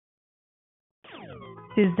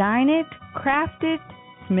Design it, craft it,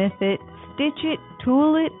 smith it, stitch it,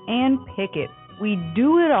 tool it, and pick it. We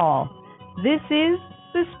do it all. This is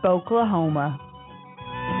Bespoke-lahoma.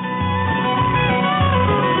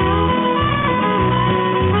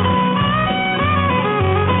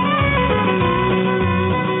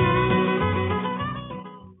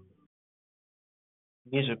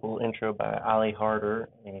 Musical intro by Ali Harder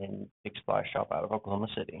and Big Splash Shop out of Oklahoma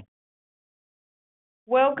City.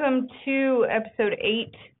 Welcome to episode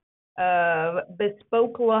 8 of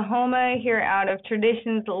Bespoke-lahoma here out of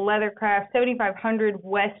Traditions Leathercraft, 7500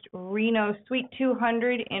 West Reno, Suite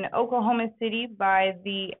 200 in Oklahoma City by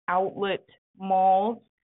the Outlet Malls.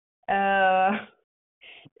 As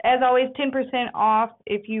always, 10% off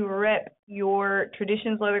if you rep your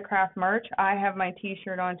Traditions Leathercraft merch. I have my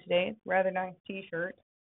t-shirt on today. It's a rather nice t-shirt.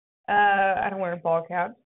 I don't wear ball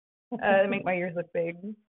caps. They make my ears look big.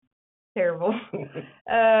 Terrible.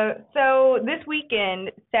 So this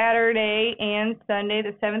weekend, Saturday and Sunday,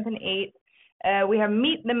 the 7th and 8th, we have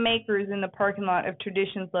Meet the Makers in the parking lot of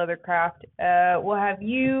Traditions Leathercraft. We'll have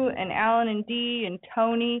you and Alan and Dee and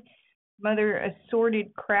Tony, some other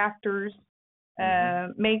assorted crafters,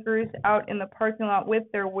 makers out in the parking lot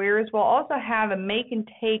with their wares. We'll also have a make and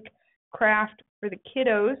take craft for the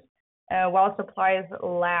kiddos while supplies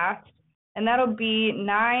last. And that'll be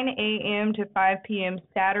 9 a.m. to 5 p.m.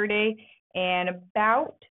 Saturday and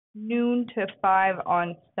about noon to 5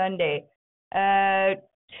 on Sunday.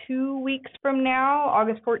 2 weeks from now,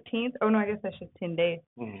 August 14th. Oh, no, I guess that's just 10 days.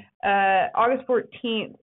 August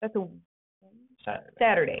 14th, that's a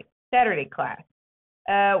Saturday class.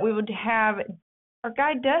 We would have our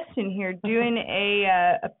guy Dustin here doing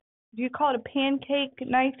a do you call it a pancake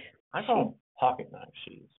knife? I call them pocket knife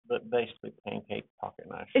sheaths, but basically pancake pocket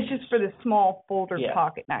knife sheaths. It's just for the small folder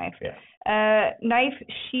pocket knife. Knife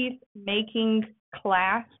sheath making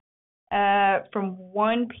class from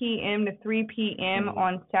 1 p.m. to 3 p.m.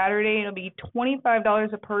 on Saturday. It'll be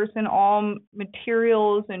 $25 a person, all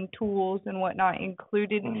materials and tools and whatnot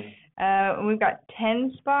included. We've got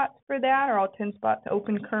 10 spots for that. Are all 10 spots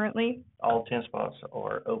open currently? All 10 spots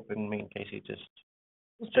are open. Me and Casey just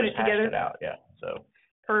put it together. It out, So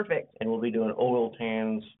perfect. And we'll be doing oil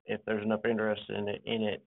tans if there's enough interest in it.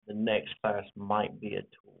 The next class might be a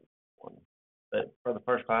tool one, but for the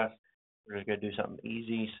first class, we're just gonna do something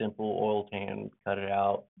easy, simple oil tan, cut it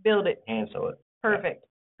out, build it, hand sew it. Perfect.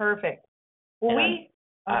 Well,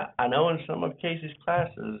 I know in some of Casey's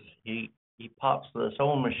classes, he pops the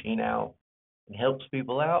sewing machine out and helps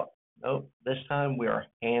people out. Nope, this time we are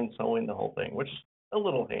hand sewing the whole thing, which is a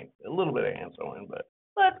little bit of hand sewing, but.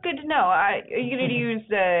 Well, that's good to know. Are you going to use?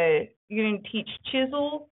 You're going to teach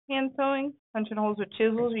chisel hand sewing, punching holes with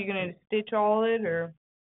chisels? Are you going to stitch all of it, or?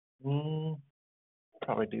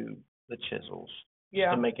 Probably do the chisels.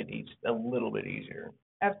 Yeah. To make it a little bit easier.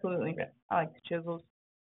 Absolutely. Yeah. I like the chisels.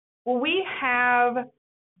 Well, we have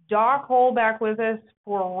Doc Hole back with us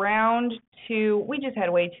for round 2. We just had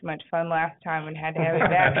way too much fun last time and had to have it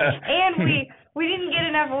back. And we didn't get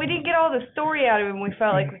enough. We didn't get all the story out of him. We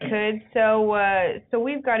felt like we could. So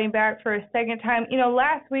we've got him back for a second time. You know,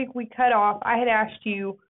 last week we cut off. I had asked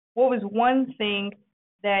you what was one thing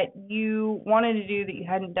that you wanted to do that you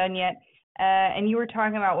hadn't done yet, and you were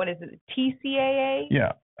talking about, what is it, the TCAA?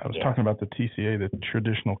 Yeah, I was talking about the TCA, the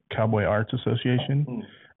Traditional Cowboy Arts Association,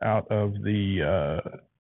 out of the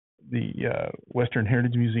Western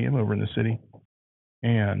Heritage Museum over in the city,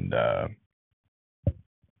 and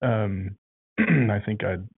I think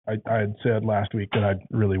I had said last week that I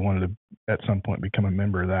really wanted to at some point become a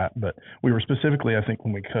member of that, but we were specifically, I think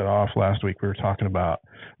when we cut off last week, we were talking about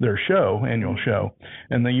their annual show,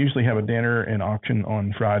 and they usually have a dinner and auction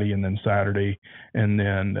on Friday and then Saturday, and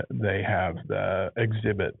then they have the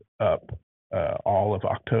exhibit up all of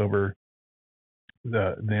October,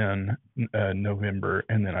 then November,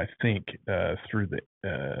 and then I think through the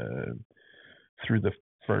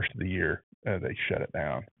first of the year they shut it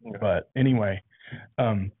down. Okay. But anyway,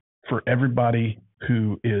 for everybody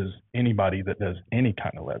who is anybody that does any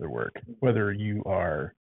kind of leather work, whether you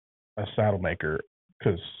are a saddle maker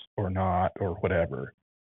or not or whatever,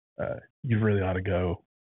 you really ought to go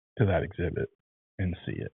to that exhibit and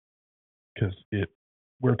see it, because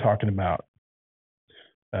we're talking about,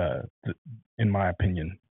 in my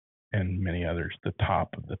opinion, and many others, the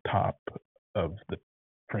top of the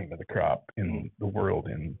cream of the crop in the world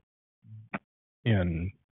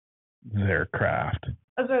in their craft.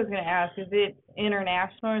 That's what I was going to ask. Is it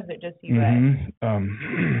international or is it just U.S.?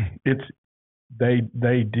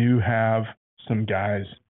 They do have some guys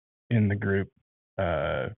in the group.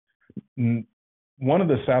 One of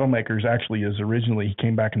the saddle makers actually he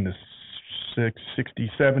came back in the 60s,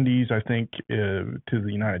 70s, I think, to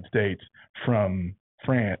the United States from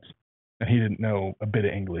France, and he didn't know a bit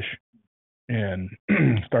of English, and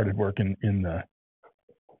started working in the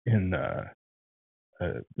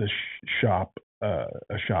shop,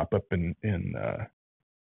 a shop up in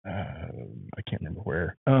I can't remember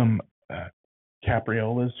where,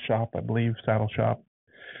 Capriola's shop, I believe, saddle shop.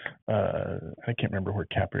 I can't remember where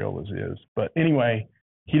Capriola's is, but anyway,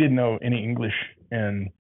 he didn't know any English, and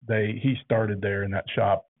he started there in that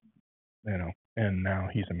shop, and now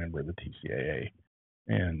he's a member of the TCAA,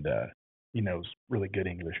 and he knows really good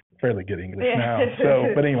English, fairly good English now.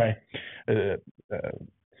 So, but anyway,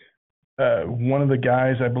 one of the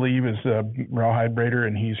guys I believe is Rawhide Braider,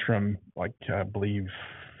 and he's from I believe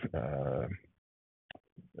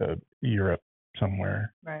Europe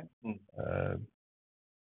somewhere. Right.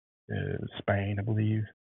 Spain, I believe.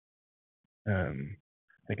 I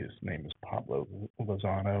think his name is Pablo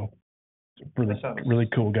Lozano. Really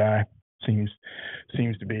cool guy. Seems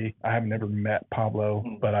to be. I have never met Pablo,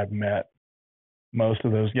 but I've met most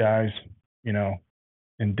of those guys,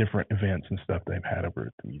 in different events and stuff they've had over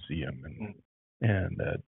at the museum and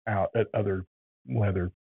out at other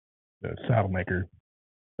leather saddle maker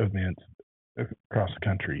events across the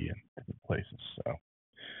country and different places.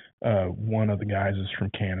 So one of the guys is from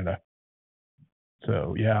Canada.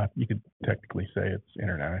 So yeah, you could technically say it's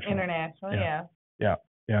international. International, yeah.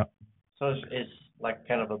 Yeah. So it's like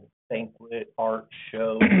kind of a banquet art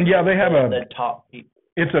show. Yeah, they have the top people.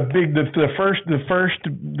 It's a big the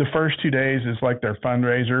first 2 days is like their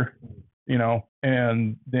fundraiser,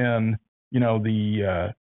 and then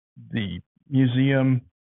the museum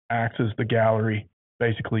acts as the gallery,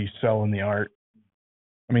 basically selling the art.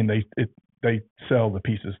 I mean, they sell the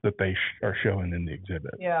pieces that they are showing in the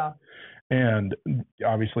exhibit. Yeah. And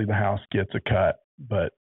obviously the house gets a cut,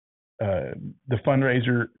 but the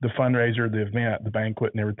fundraiser, the event, the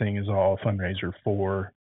banquet, and everything is all a fundraiser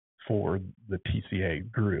for the TCA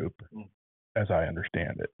group, as I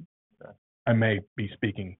understand it. Okay. I may be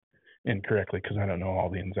speaking incorrectly because I don't know all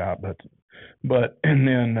the ins and outs, but and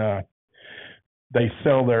then they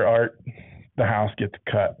sell their art, the house gets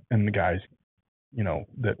cut, and the guys,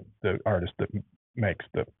 that the artist that makes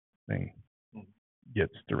the thing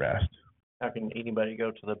gets the rest. How can anybody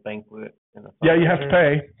go to the banquet? Yeah, you have to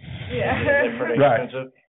pay. Yeah. Is it pretty Right.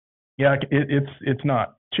 expensive? Yeah, it's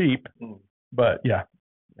not cheap, but yeah,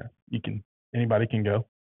 anybody can go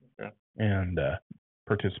and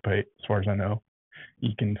participate. As far as I know,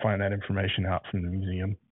 you can find that information out from the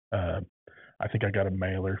museum. I think I got a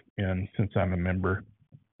mailer in since I'm a member,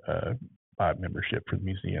 by membership for the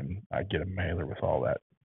museum. I get a mailer with all that,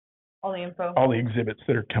 all the info, all the exhibits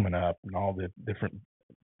that are coming up, and all the different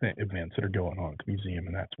events that are going on at the museum,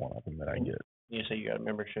 and that's one of them that I get. You say you got a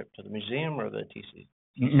membership to the museum or the TCA?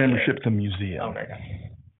 Membership to the museum.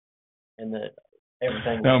 Okay. And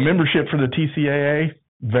everything. No, membership for the TCAA,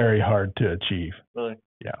 very hard to achieve. Really?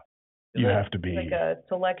 Yeah. You have to be like a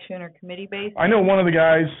selection or committee based. I know one of the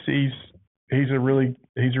guys. He's a really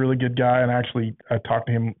good guy, and actually I talk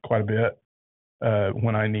to him quite a bit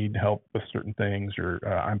when I need help with certain things, or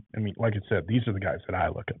I mean, like I said, these are the guys that I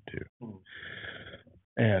look up to.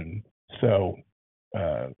 And so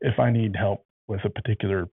if I need help with a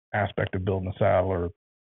particular aspect of building a saddle or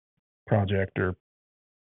project or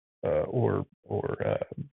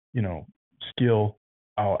skill,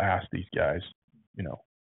 I'll ask these guys,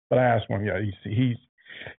 But I asked one guy,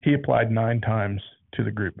 he applied 9 times to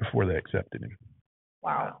the group before they accepted him.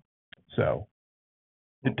 Wow. So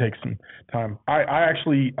it takes some time. I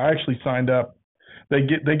actually signed up. They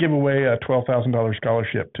give away a $12,000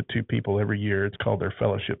 scholarship to 2 people every year. It's called their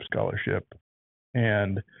fellowship scholarship,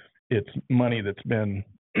 and it's money that's been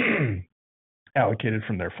allocated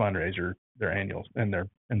from their fundraiser, their annuals, and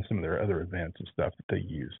some of their other events and stuff that they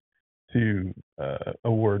use to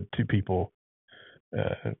award to people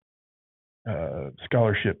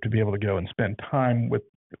scholarship to be able to go and spend time with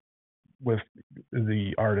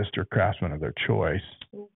the artist or craftsman of their choice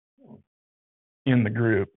in the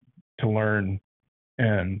group to learn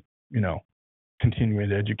and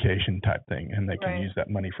continuing education type thing, and they can use that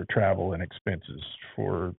money for travel and expenses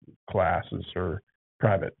for classes or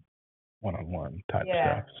private one-on-one type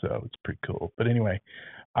stuff. So it's pretty cool. But anyway,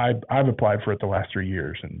 I've applied for it the last 3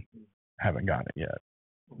 years and haven't gotten it yet.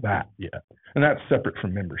 And that's separate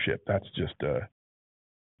from membership. That's just a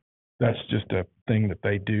thing that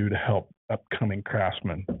they do to help upcoming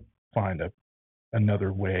craftsmen find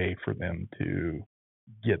another way for them to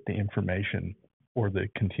get the information or the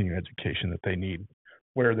continuing education that they need,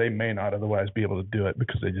 where they may not otherwise be able to do it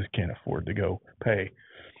because they just can't afford to go pay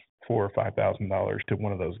 $4,000 or $5,000 to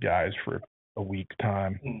one of those guys for a week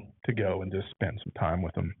time to go and just spend some time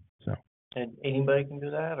with them. So. And anybody can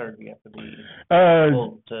do that, or do you have to be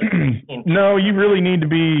No, you really need to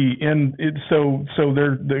be in it. So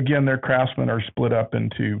their craftsmen are split up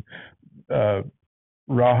into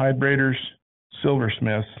rawhide braiders,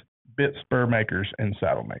 silversmiths, bit spur makers, and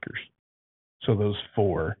saddle makers. So those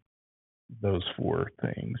four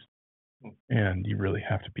things, and you really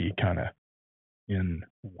have to be kind of in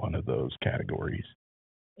one of those categories.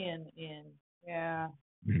 Yeah.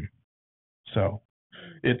 So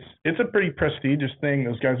it's a pretty prestigious thing.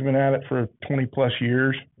 Those guys have been at it for 20 plus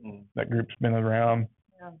years. That group's been around.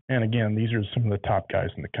 Yeah. And again, these are some of the top guys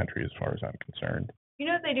in the country as far as I'm concerned. You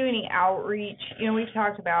know if they do any outreach? You know, we've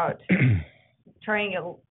talked about trying to get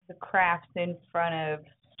the crafts in front of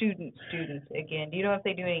students again. Do you know if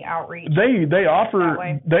they do any outreach? They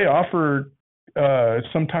offer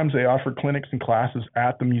sometimes they offer clinics and classes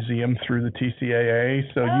at the museum through the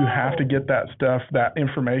TCAA. So you have to get that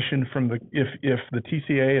information from if the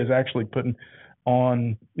TCAA is actually putting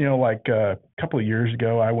on, you know, like a couple of years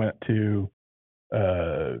ago, I went to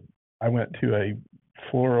a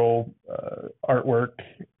floral artwork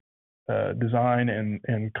design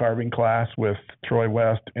and carving class with Troy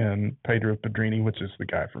West and Pedro Pedrini, which is the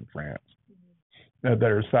guy from France.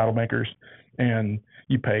 They're saddle makers, and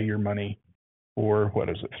you pay your money for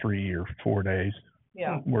 3 or 4 days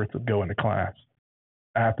worth of going to class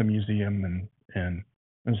at the museum, and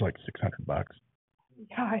it was like $600.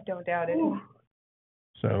 Yeah, I don't doubt it.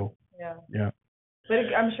 So yeah. But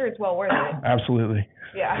I'm sure it's well worth it. Absolutely.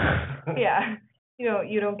 Yeah.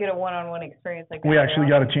 You don't get a one-on-one experience like that. We actually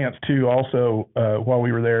got a chance to also, while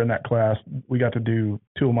we were there in that class, we got to do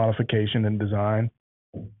tool modification and design.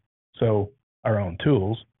 So our own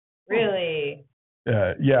tools. Really?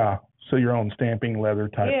 Yeah. So your own stamping, leather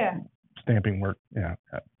type stamping work. Yeah.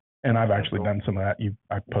 And I've actually done some of that.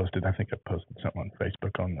 I posted something on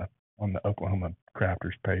Facebook on the Oklahoma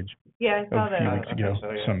Crafters page. Yeah, I saw that. A few weeks ago.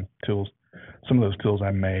 Some tools, some of those tools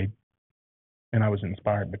I made. And I was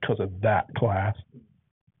inspired because of that class.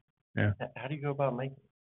 Yeah. How do you go about making?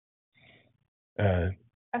 I've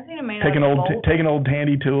seen it made. Take an old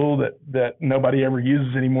handy tool that nobody ever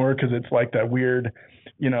uses anymore because it's like that weird,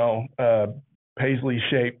 paisley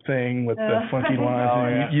shaped thing with the funky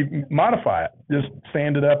lines. You modify it, just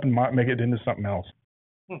sand it up and make it into something else.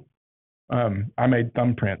 I made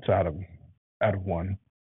thumbprints out of one,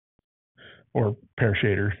 or pear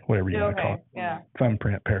shader, whatever you want to call it. Yeah.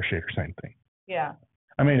 Thumbprint, pear shader, same thing. Yeah.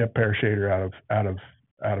 I made a pear shader out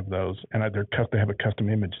of those, and they have a custom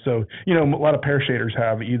image. So a lot of pear shaders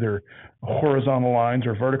have either horizontal lines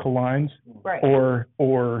or vertical lines, right,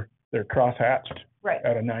 or they're cross hatched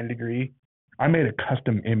at a 9-degree. I made a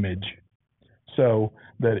custom image so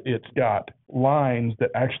that it's got lines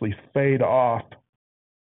that actually fade off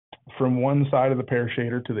from one side of the pear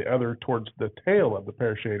shader to the other towards the tail of the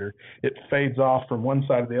pear shader. It fades off from one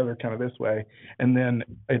side to the other kind of this way, and then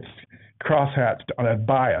it's cross-hatched on a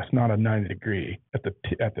bias, not a 90-degree at the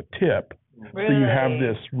tip. Really? So you have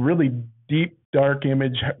this really deep, dark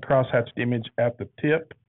image, cross-hatched image at the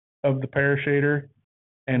tip of the pear shader,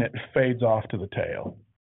 and it fades off to the tail.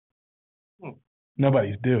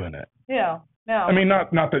 Nobody's doing it. Yeah, no. I mean,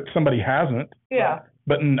 not that somebody hasn't. Yeah.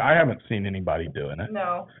 But I haven't seen anybody doing it.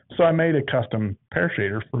 No. So I made a custom pear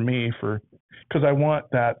shader for me because I want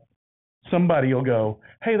that somebody will go,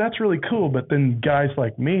 hey, that's really cool. But then guys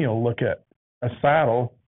like me will look at a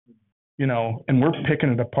saddle, and we're picking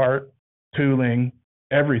it apart, tooling,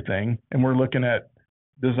 everything. And we're looking at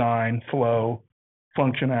design, flow,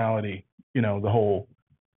 functionality, the whole,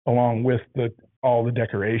 along with all the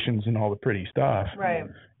decorations and all the pretty stuff. Right.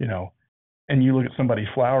 And you look at somebody's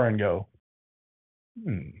flower and go,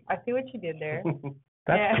 I see what you did there.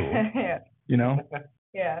 That's cool.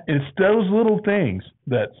 Yeah. It's those little things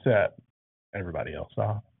that set everybody else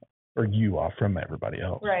off, or you off from everybody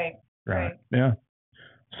else. Right. Yeah.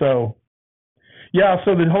 So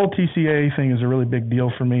the whole TCA thing is a really big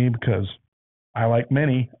deal for me because I, like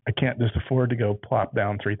many, I can't just afford to go plop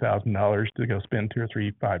down $3,000 to go spend 2 or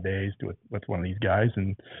 3, 5 days with one of these guys,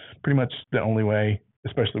 and pretty much the only way,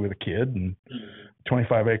 especially with a kid and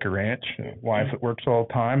 25-acre ranch, wife that works all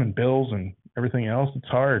the time, and bills and everything else. It's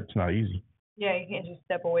hard. It's not easy. Yeah, you can't just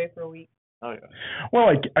step away for a week. Oh yeah. Well,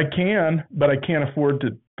 I can, but I can't afford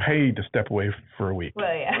to pay to step away for a week.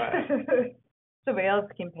 Well, yeah. Somebody else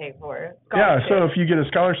can pay for it. Yeah, so if you get a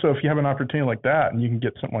scholarship, so if you have an opportunity like that and you can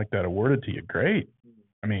get something like that awarded to you, great.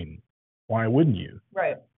 I mean, why wouldn't you?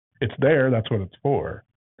 Right. It's there. That's what it's for.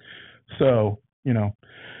 So,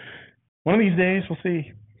 one of these days we'll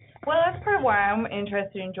see. Well, that's part of why I'm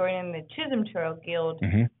interested in joining the Chisholm Trail Guild,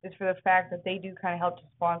 is for the fact that they do kind of help to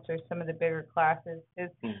sponsor some of the bigger classes.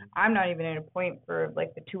 Because I'm not even at a point for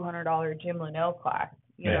like the $200 Jim Linnell class,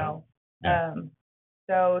 you know. Yeah.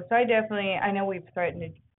 So I definitely, I know we've threatened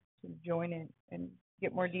to join it and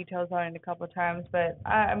get more details on it a couple of times, but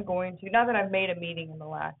I'm going to. Not that I've made a meeting in the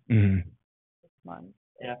last 6 months.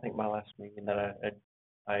 Yeah, I think my last meeting that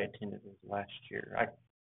I attended was last year.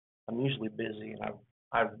 I'm usually busy, and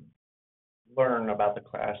I've learned about the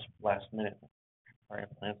class last minute. I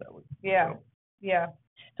have plans that week. Yeah, yeah.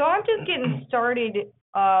 So I'm just getting started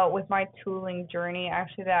with my tooling journey.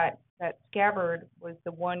 Actually, that scabbard was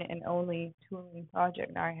the one and only tooling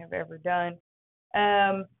project I have ever done.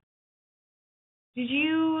 Did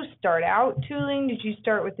you start out tooling? Did you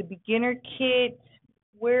start with the beginner kit?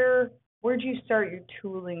 Where'd you start your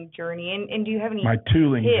tooling journey? And do you have any My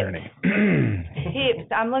tooling tips? journey.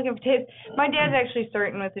 Tips. I'm looking for tips. My dad's actually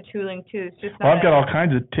starting with the tooling too. It's just not Well, I've got all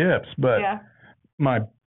kinds of tips, but what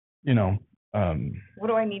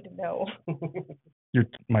do I need to know?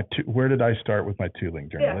 where did I start with my tooling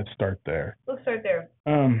journey? Yeah. Let's start there. Let's start there.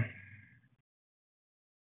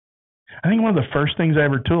 I think one of the first things I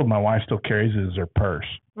ever tooled, my wife still carries, is her purse.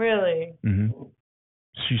 Really?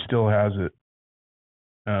 She still has it.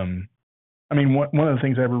 I mean, one of the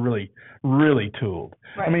things I ever really, really tooled.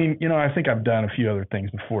 Right. I mean, I think I've done a few other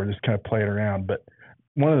things before, just kind of played around. But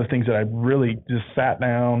one of the things that I really just sat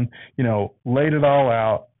down, laid it all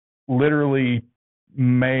out, literally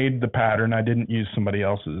made the pattern. I didn't use somebody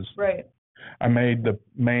else's. Right. I made the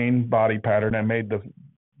main body pattern. I made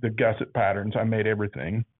the gusset patterns. I made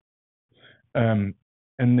everything. And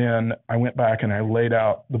then I went back and I laid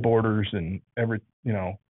out the borders and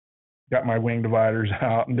got my wing dividers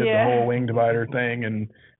out and did the whole wing divider thing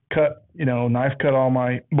and cut, knife cut all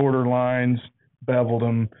my border lines, beveled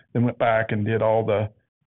them, then went back and did all the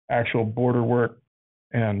actual border work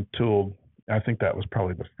and tooled. I think that was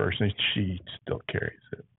probably the first thing. She still carries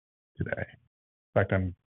it today. In fact,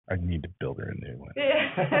 I need to build her a new one.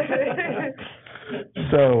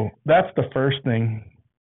 So that's the first thing.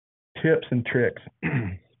 Tips and tricks.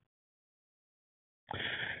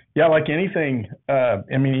 Yeah, like anything,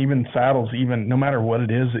 I mean, even saddles, even no matter what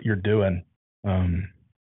it is that you're doing,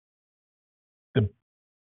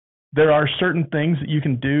 there are certain things that you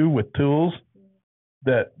can do with tools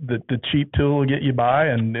that the cheap tool will get you by,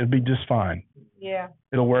 and it'll be just fine. Yeah.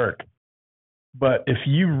 It'll work. But if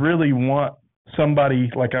you really want somebody,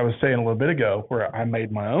 like I was saying a little bit ago, where I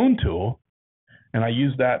made my own tool, and I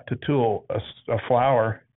used that to tool a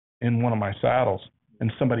flower in one of my saddles,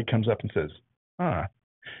 and somebody comes up and says,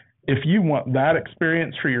 if you want that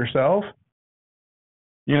experience for yourself,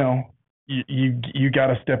 you got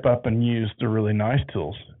to step up and use the really nice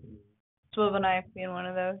tools. Swivel knife being one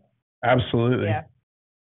of those. Absolutely.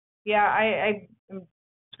 Yeah. I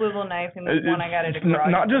swivel knife and one I got at a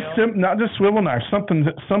garage sale. Not just swivel knife. Something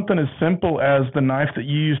as simple as the knife that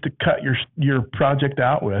you use to cut your project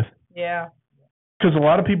out with. Yeah. Because a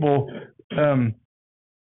lot of people, and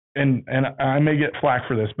I may get flack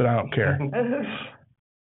for this, but I don't care.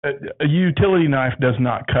 A utility knife does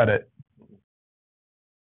not cut it.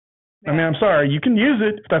 I mean, I'm sorry. You can use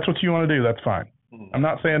it if that's what you want to do. That's fine. I'm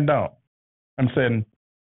not saying don't. I'm saying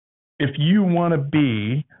if you want to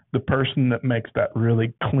be the person that makes that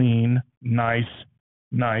really clean, nice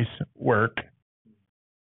work,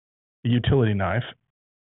 a utility knife,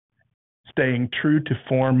 staying true to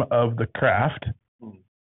form of the craft,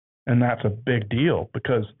 and that's a big deal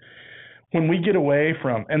because when we get away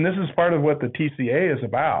from, and this is part of what the TCA is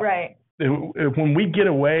about. Right. When we get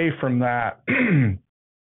away from that,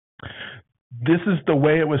 this is the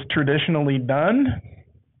way it was traditionally done,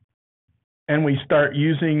 and we start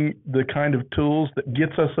using the kind of tools that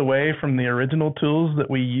gets us away from the original tools that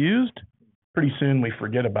we used, pretty soon we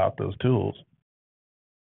forget about those tools.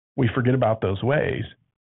 We forget about those ways,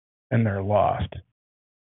 and they're lost.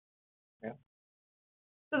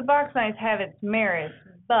 So the box knives have its merits,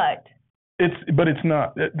 but it's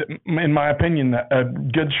not, in my opinion, a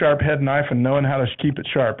good sharp head knife and knowing how to keep it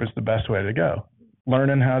sharp is the best way to go.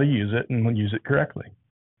 Learning how to use it and use it correctly.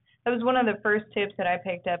 That was one of the first tips that I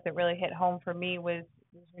picked up that really hit home for me was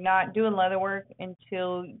you're not doing leather work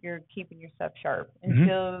until you're keeping your stuff sharp,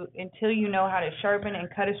 until you know how to sharpen and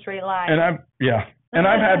cut a straight line. And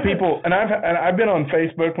I've had people, and I've been on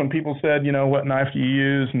Facebook when people said, what knife do you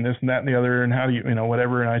use and this and that and the other and how do you,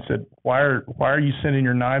 whatever. And I said, why are you sending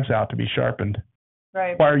your knives out to be sharpened?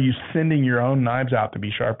 Right. Why are you sending your own knives out to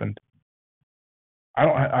be sharpened?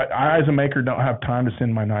 I as a maker don't have time to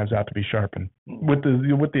send my knives out to be sharpened. With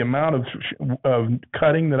the amount of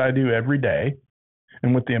cutting that I do every day,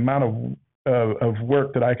 and with the amount of of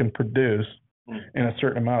work that I can produce in a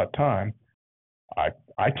certain amount of time,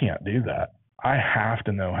 I can't do that. I have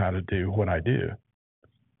to know how to do what I do.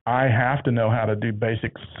 I have to know how to do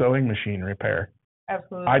basic sewing machine repair.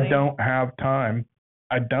 Absolutely. I don't have time.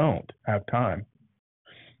 I don't have time.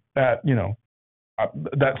 That,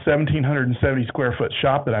 that 1,770 square foot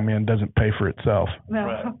shop that I'm in doesn't pay for itself. No.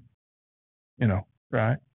 Right.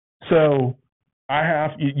 Right? So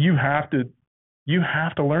you have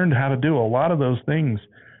to learn how to do a lot of those things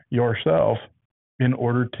yourself in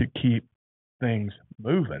order to keep things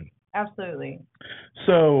moving. Absolutely.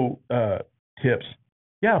 So, tips.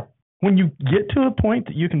 Yeah, when you get to a point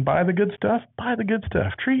that you can buy the good stuff, buy the good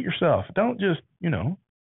stuff. Treat yourself. Don't just, don't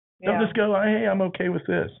just go, hey, I'm okay with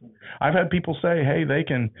this. I've had people say, hey, they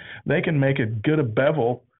can make as good a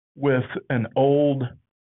bevel with an old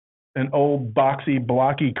boxy,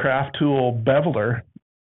 blocky craft tool beveler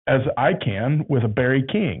as I can with a Barry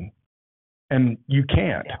King. And you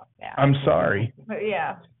can't. Yeah. I'm sorry.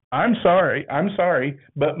 Yeah. I'm sorry,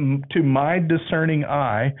 but to my discerning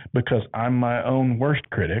eye, because I'm my own worst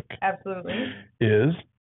critic, Absolutely, is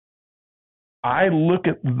I look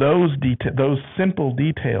at those simple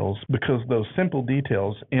details, because those simple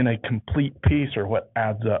details in a complete piece are what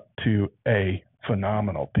adds up to a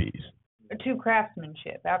phenomenal piece. To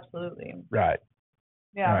craftsmanship, absolutely. Right.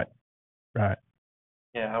 Yeah. Right.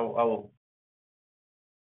 Yeah,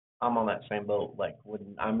 I'm on that same boat. Like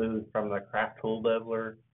when I moved from the craft tool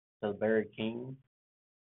beveler to the Barry King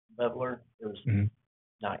beveler, it was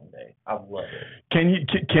night and day. I love it. Can you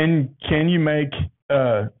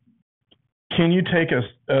take a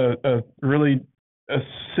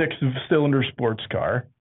 6-cylinder sports car,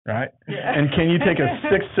 right? Yeah. And can you take a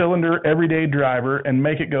 6-cylinder everyday driver and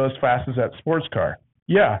make it go as fast as that sports car?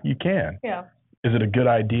 Yeah, you can. Yeah. Is it a good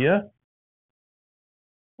idea?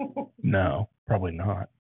 No, probably not.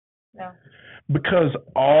 No. Because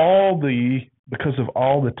of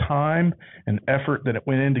all the time and effort that it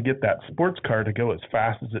went in to get that sports car to go as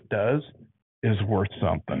fast as it does is worth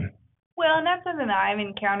something. Well, and that's something that I've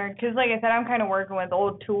encountered, because like I said, I'm kind of working with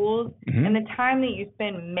old tools, and the time that you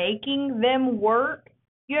spend making them work,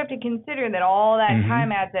 you have to consider that all that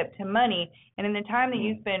time adds up to money, and in the time that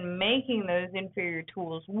you spend making those inferior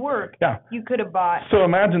tools work, you could have bought... So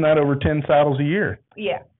imagine that over 10 saddles a year.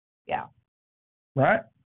 Yeah. Right?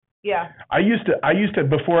 Yeah. I used to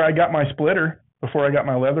before I got my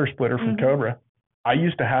leather splitter from Cobra, I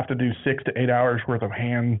used to have to do 6 to 8 hours worth of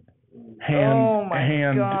hand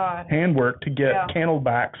work to get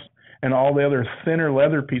candlebacks and all the other thinner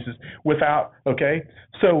leather pieces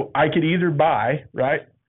so I could either buy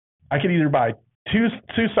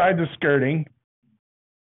two sides of skirting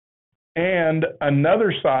and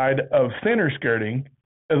another side of thinner skirting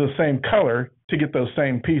of the same color to get those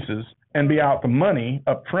same pieces and be out the money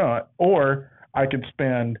up front, or I could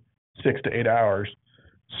spend 6 to 8 hours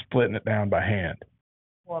splitting it down by hand.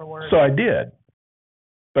 A lot of work. So I did.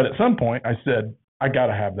 But at some point I said, I got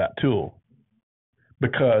to have that tool,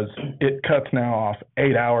 because it cuts now off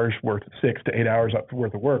 8 hours worth, 6 to 8 hours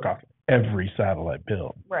worth of work off every saddle I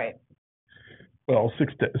build. Right. Well,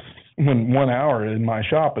 when 1 hour in my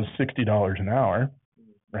shop is $60 an hour,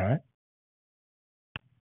 right?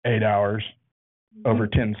 8 hours over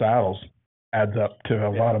 10 saddles adds up to a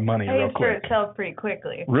lot of money real quick. Pays for itself pretty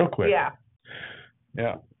quickly. Real quick. Yeah.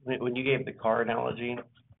 When you gave the car analogy,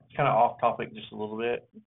 it's kind of off topic just a little bit,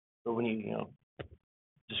 but when you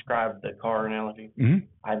described the car analogy,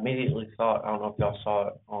 I immediately thought, I don't know if y'all saw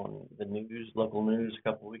it on the news, local news a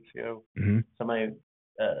couple of weeks ago. Somebody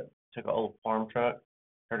took an old farm truck,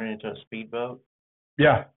 turned it into a speedboat.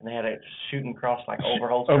 Yeah. And they had it shooting across like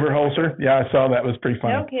overholster. Overholster? Yeah, I saw that. It was pretty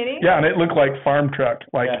funny. No kidding? Yeah, and it looked like farm truck,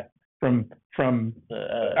 from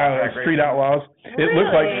Street Outlaws. Really? It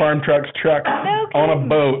looked like farm truck No on a kidding.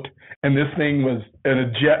 boat, and this thing was in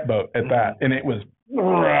a jet boat at that, and it was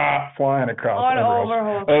flying across on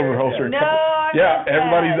overholster. Overholster. No, I yeah, missed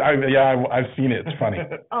everybody's. that. I've seen it. It's funny. Oh,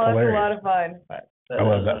 that's hilarious. a lot of fun. I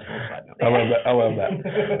love that. I love that.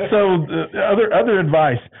 So other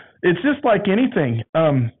advice. It's just like anything.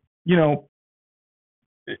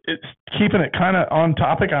 It's keeping it kind of on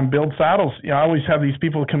topic on Build Saddles. I always have these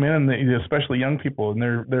people come in, and especially young people, and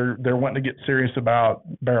they're wanting to get serious about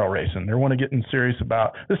barrel racing. They're wanting to get serious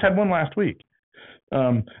about. Just had one last week.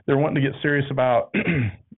 They're wanting to get serious about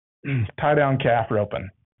tie down calf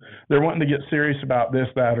roping. They're wanting to get serious about this,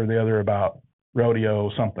 that, or the other, about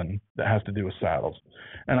rodeo, something that has to do with saddles.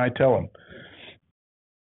 And I tell them,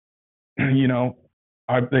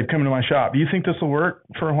 they come into my shop. Do you think this will work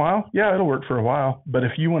for a while? Yeah, it'll work for a while. But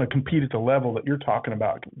if you want to compete at the level that you're talking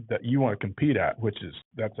about, that you want to compete at, which is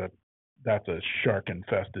that's a shark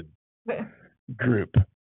infested group.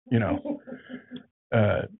 You know,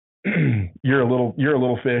 you're a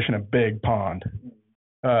little fish in a big pond.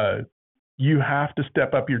 You have to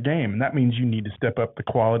step up your game, and that means you need to step up the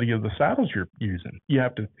quality of the saddles you're using. You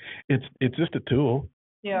have to. It's just a tool.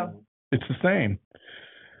 Yeah. It's the same.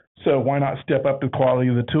 So why not step up the quality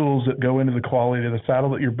of the tools that go into the quality of the saddle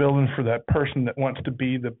that you're building for that person that wants to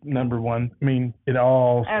be the number one? I mean, it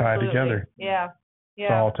all tied together. Yeah.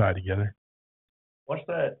 It's all tied together. What's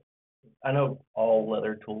that? I know all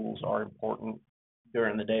leather tools are important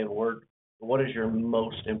during the day of work. But what is your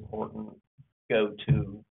most important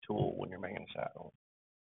go-to tool when you're making a saddle?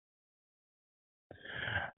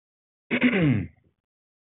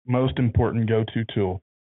 Most important go-to tool.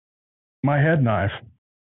 My head knife.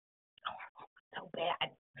 So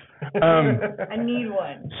bad. I need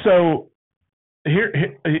one. So here's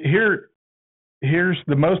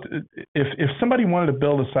the most. If somebody wanted to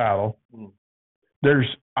build a saddle,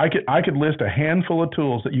 I could list a handful of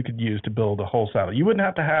tools that you could use to build a whole saddle. You wouldn't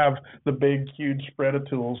have to have the big, huge spread of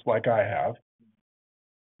tools like I have.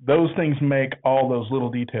 Those things make all those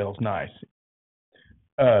little details nice.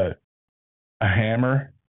 A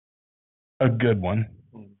hammer, a good one,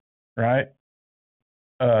 right?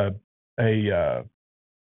 A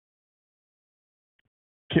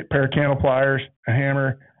pair of candle pliers, a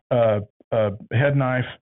hammer, a head knife,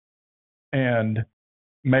 and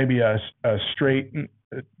maybe a straight,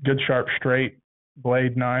 good sharp straight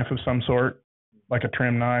blade knife of some sort, like a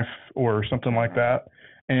trim knife or something like that,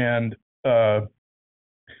 and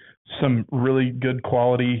some really good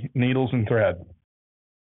quality needles and thread.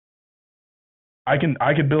 I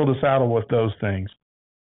could build a saddle with those things.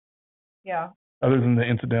 Yeah. Other than the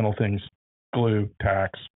incidental things, glue,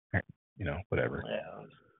 tacks, whatever.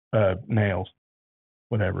 Yeah. Nails,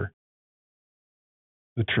 whatever.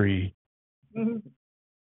 The tree. Mm-hmm.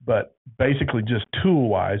 But basically, just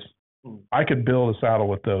tool-wise, I could build a saddle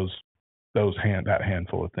with that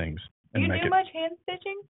handful of things. Do you do much hand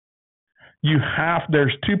stitching?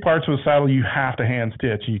 There's two parts of a saddle you have to hand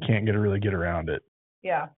stitch. You can't really get around it.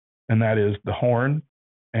 Yeah. And that is the horn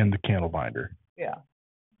and the candle binder. Yeah.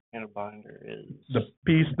 Candle binder is the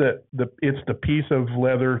piece it's the piece of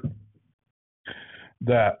leather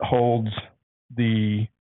that holds the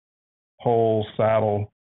whole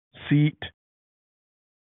saddle seat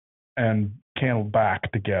and candle back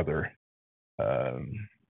together. The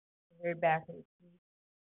very back of the seat.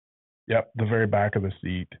 Yep, the very back of the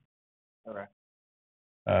seat. All right.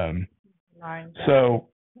 So,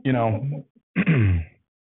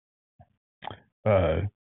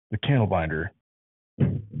 the candle binder,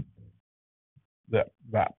 that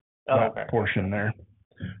portion there.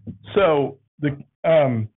 So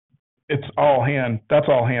it's all that's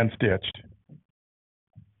all hand stitched.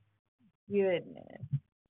 Goodness.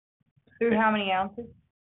 Through how many ounces?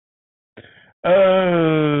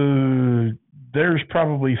 There's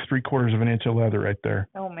probably 3/4 of an inch of leather right there.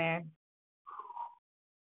 Oh man.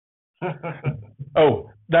 Oh,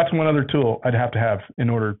 that's one other tool I'd have to have in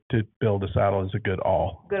order to build a saddle is a good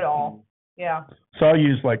awl. Good awl. Yeah. So I'll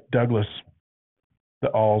use like the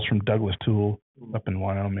awls from Douglas Tool up in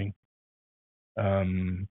Wyoming.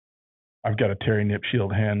 I've got a Terry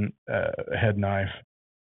Nipshield head knife.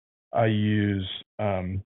 I use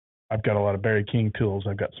I've got a lot of Barry King tools.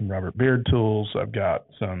 I've got some Robert Beard tools. I've got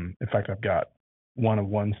one of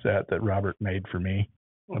one set that Robert made for me.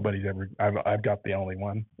 Nobody's ever. I've got the only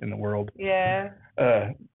one in the world. Yeah.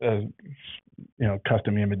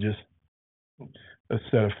 Custom images. A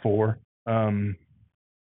set of 4. When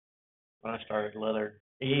I started leather,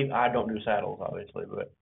 I don't do saddles obviously,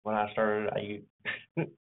 but when I started, I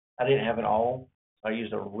didn't have an awl. So I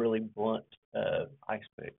used a really blunt ice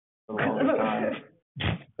pick for the longest time.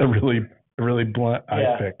 A really blunt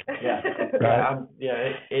ice pick. Yeah. Right.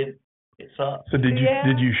 It sucks. So did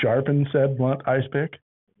you sharpen said blunt ice pick? As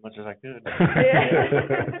much as I could.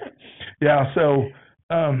 Yeah. So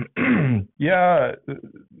the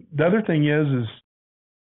other thing is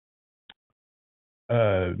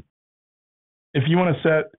if you want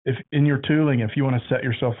to if you want to set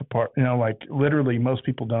yourself apart, like literally most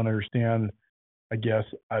people don't understand, I guess,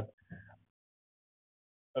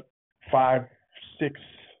 6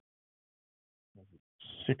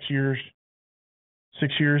 years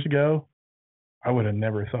ago, I would have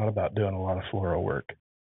never thought about doing a lot of floral work,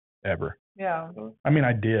 ever. Yeah. I mean,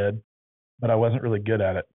 I did, but I wasn't really good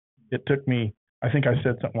at it. It took me, I think I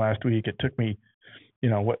said something last week, it took me,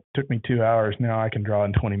 what took me 2 hours, now I can draw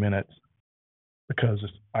in 20 minutes because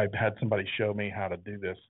I've had somebody show me how to do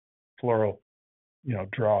this floral,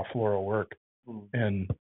 draw floral work. And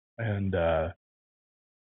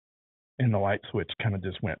the light switch kind of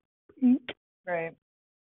just went. Right.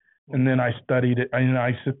 and then I studied it.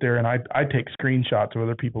 I sit there and I take screenshots of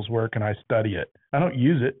other people's work and I study it. I don't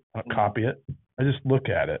use it. I don't copy it. I just look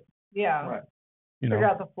at it. Yeah. Right. Figure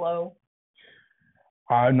out the flow.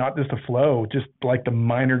 Not just the flow, just like the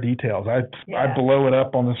minor details. I blow it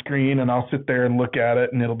up on the screen and I'll sit there and look at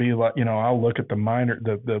it, and it'll be like, I'll look at the minor,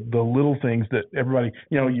 the little things that everybody,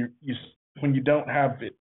 you when you don't have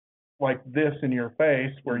it like this in your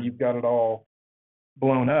face where you've got it all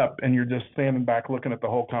blown up and you're just standing back looking at the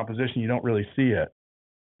whole composition, you don't really see it.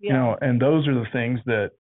 Yeah. And those are the things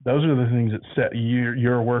that set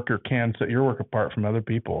your work or can set your work apart from other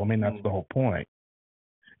people. I mean, that's the whole point,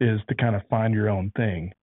 is to kind of find your own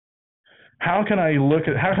thing. How can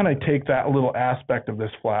I take that little aspect of this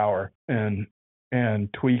flower and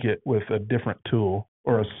tweak it with a different tool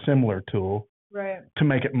or a similar tool, right, to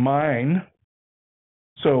make it mine,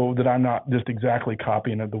 so that I'm not just exactly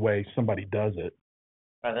copying it the way somebody does it?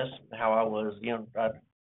 That's how I was.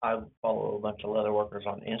 I follow a bunch of leather workers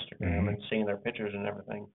on Instagram and seeing their pictures and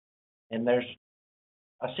everything. And I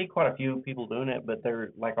see quite a few people doing it, but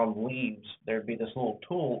they're like on leaves. There'd be this little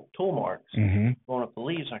tool marks going up the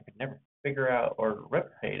leaves. I could never figure out or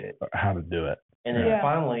replicate it. How to do it. And then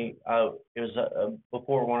finally, it was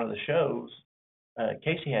before one of the shows,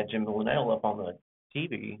 Casey had Jim Linnell up on the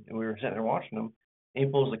TV, and we were sitting there watching him. And he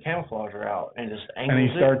pulls the camouflager out and just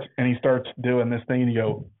angles and he starts doing this thing, and you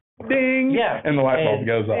go, ding, and the light bulb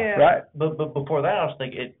goes off, right? But before that, I was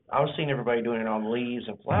thinking, I was seeing everybody doing it on leaves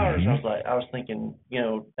and flowers. I was thinking,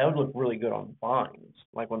 that would look really good on vines,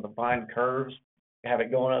 like when the vine curves, you have it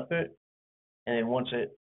going up it, and then once I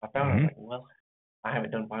found it, I was like, well, I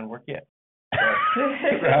haven't done vine work yet.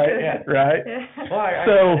 Right. Well,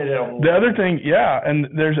 so the other thing, and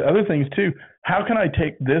there's other things too. How can I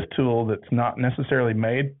take this tool that's not necessarily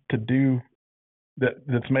made to do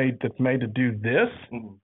that's made to do this,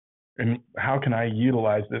 and how can I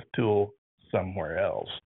utilize this tool somewhere else?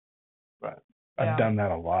 Right. I've done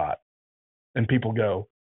that a lot, and people go,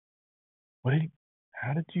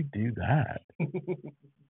 how did you do that?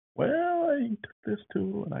 Well, I took this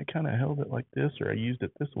tool and I kind of held it like this, or I used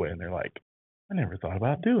it this way, and they're like, I never thought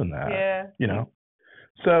about doing that. Yeah.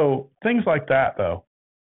 So things like that, though,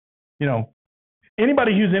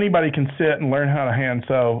 anybody can sit and learn how to hand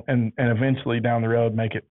sew and eventually down the road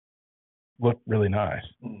make it look really nice,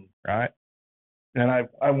 right? And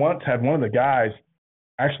I once had one of the guys,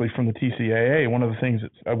 actually from the TCAA, one of the things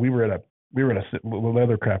that we were at a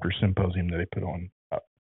leather crafters symposium that they put on about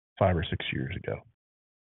 5 or 6 years ago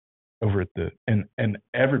over at and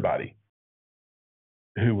everybody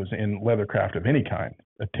who was in leathercraft of any kind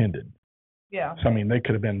attended. Yeah. So I mean, they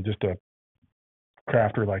could have been just a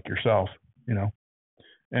crafter like yourself,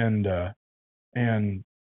 and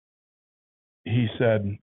he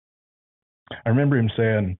said, I remember him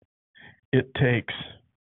saying, it takes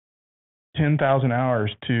 10,000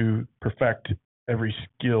 hours to perfect every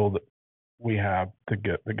skill that we have that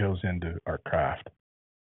goes into our craft.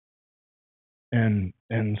 And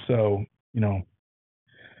so,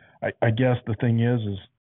 I guess the thing is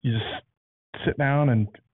you just sit down and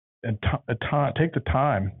take the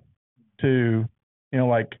time to,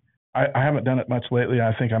 I haven't done it much lately.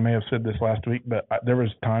 I think I may have said this last week, but there was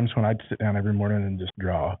times when I'd sit down every morning and just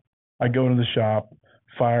draw. I'd go into the shop,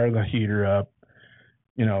 fire the heater up,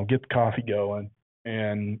 get the coffee going,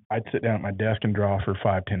 and I'd sit down at my desk and draw for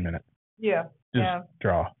 5-10 minutes. Yeah. Just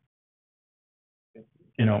draw.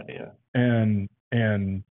 And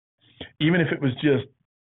even if it was just,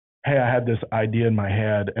 hey, I had this idea in my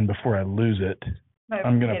head, and before I lose it,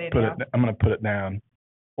 I'm gonna put it down.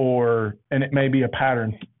 And it may be a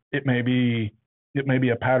pattern. It may be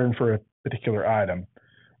a pattern for a particular item,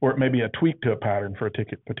 or it may be a tweak to a pattern for a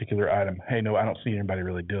particular item. Hey, no, I don't see anybody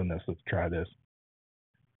really doing this. Let's try this.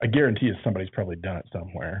 I guarantee you somebody's probably done it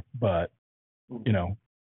somewhere, but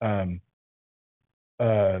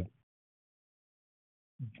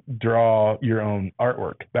draw your own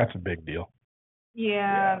artwork. That's a big deal.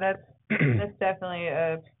 Yeah. That's definitely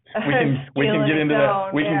a we can get into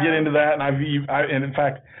that. We can get into that, and in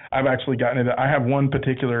fact, I've actually gotten into. I have one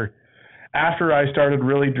particular. After I started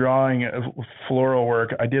really drawing floral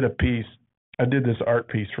work, I did this art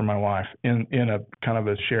piece for my wife in a kind of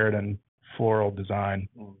a Sheridan floral design.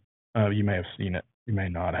 You may have seen it. You may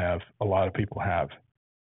not have. A lot of people have.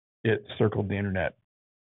 It circled the internet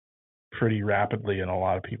pretty rapidly, and a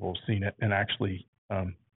lot of people have seen it. And actually,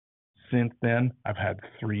 since then, I've had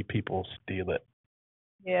 3 people steal it.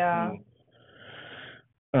 Yeah.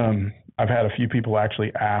 I've had a few people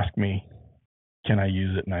actually ask me, can I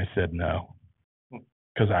use it? And I said no,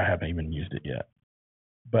 because I haven't even used it yet.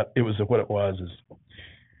 But it was what it was.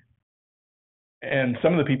 And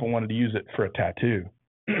some of the people wanted to use it for a tattoo.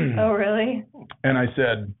 Oh, really? And I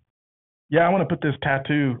said, yeah, I want to put this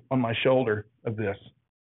tattoo on my shoulder of this.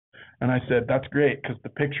 And I said, that's great because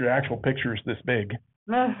the actual picture is this big.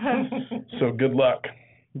 So good luck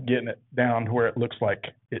getting it down to where it looks like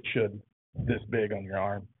it should, this big on your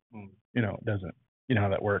arm. You know, it doesn't. You know how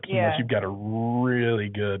that works. Yeah. Unless you've got a really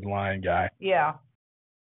good line guy. Yeah.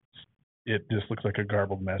 It just looks like a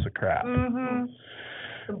garbled mess of crap. Mm-hmm.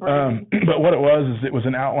 But what it was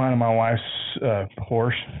an outline of my wife's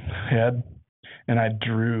horse head, and I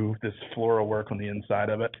drew this floral work on the inside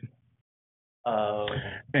of it.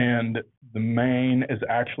 And the mane is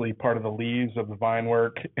actually part of the leaves of the vine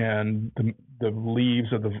work, and the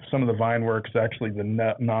leaves of some of the vine work is actually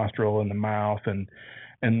the nostril and the mouth, and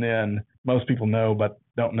then most people know but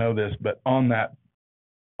don't know this, but on that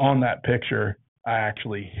picture I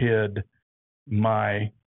actually hid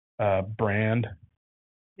my brand.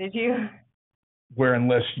 Did you? Where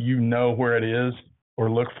unless you know where it is or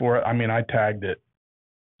look for it, I mean, I tagged it,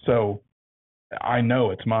 so I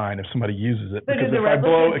know it's mine if somebody uses it. So Because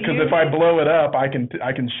if I blow it up, I can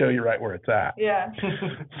show you right where it's at. Yeah.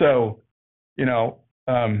 So, you know,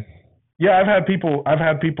 yeah,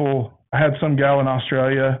 I had some gal in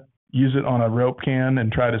Australia use it on a rope can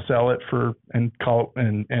and try to sell it and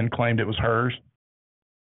claimed it was hers.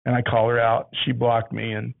 And I called her out. She blocked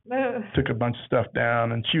me and took a bunch of stuff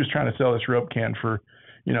down. And she was trying to sell this rope can for,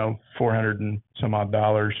 you know, $400 and some odd.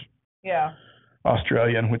 Yeah.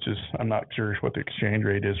 Australian, which is, I'm not sure what the exchange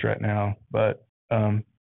rate is right now. But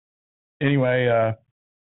anyway,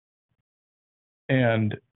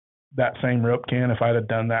 and that same rope can, if I'd have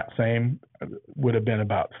done that same, would have been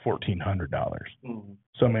about $1,400.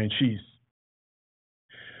 So, I mean,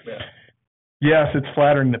 yes, it's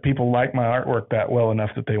flattering that people like my artwork that well enough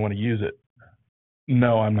that they want to use it.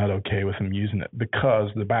 No, I'm not okay with them using it, because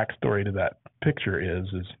the backstory to that picture is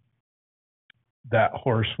that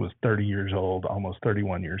horse was 30 years old, almost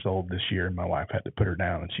 31 years old this year, and my wife had to put her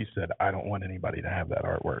down, and she said, I don't want anybody to have that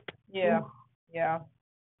artwork. Yeah, yeah.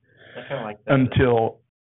 I kind of like that.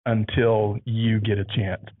 Until you get a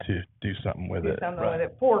chance to do something with it. Do something with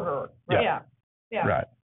it for her. Right? Yeah. Right.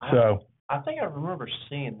 So I think I remember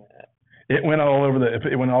seeing that. It went all over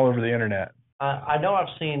the internet. I know I've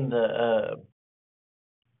seen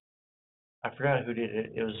I forgot who did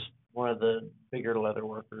it. It was one of the bigger leather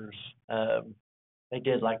workers. They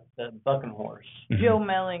did like the bucking horse. Joe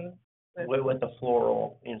Melling. With the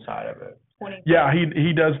floral inside of it. Yeah,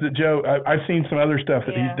 he does the Joe. I've seen some other stuff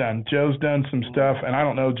that he's done. Joe's done some stuff, and I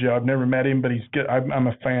don't know Joe. I've never met him, but he's good. I'm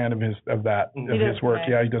a fan of his work.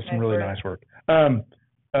 Yeah, he does some really nice work.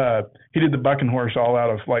 He did the bucking horse all out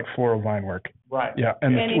of like floral vine work. Right. Yeah,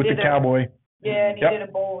 and with the cowboy. Yeah, and he did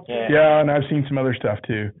a bowl too. Yeah, and I've seen some other stuff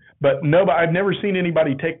too. But I've never seen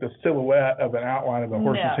anybody take the silhouette of an outline of a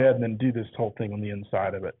horse's head and then do this whole thing on the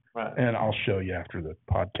inside of it. Right. And I'll show you after the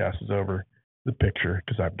podcast is over the picture,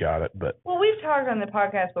 because I've got it. But well, we've talked on the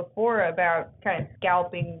podcast before about kind of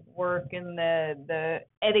scalping work and the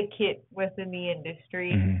etiquette within the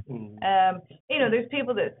industry. Mm-hmm. You know, there's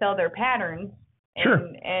people that sell their patterns.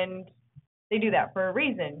 And they do that for a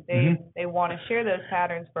reason. They want to share those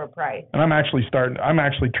patterns for a price. And I'm actually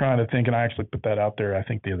trying to think, and I actually put that out there, I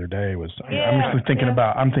think the other day, I'm thinking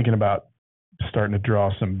about starting to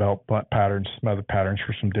draw some belt patterns, some other patterns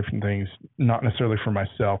for some different things, not necessarily for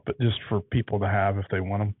myself, but just for people to have if they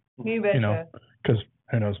want them. You betcha. You know, because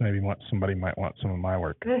who knows, maybe somebody might want some of my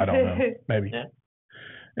work. I don't know, maybe. Yeah.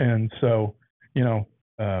 And so, you know,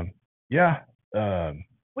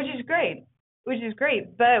 Which is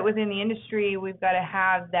great, but within the industry, we've got to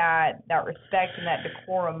have that respect and that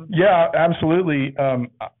decorum. Yeah, absolutely.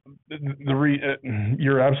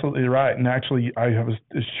 You're absolutely right. And actually, I have a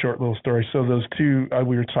short little story. So those two, I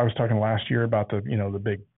was talking last year about the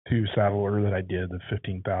big 2 saddle order that I did, the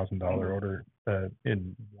 $15,000 order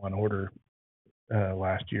in one order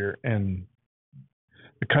last year, and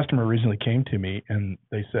the customer originally came to me and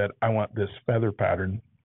they said, I want this feather pattern.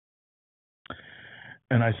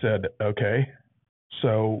 And I said, okay.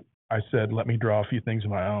 So I said, let me draw a few things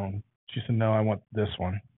of my own. She said, no, I want this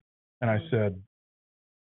one. And I said,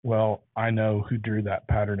 well, I know who drew that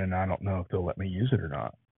pattern, and I don't know if they'll let me use it or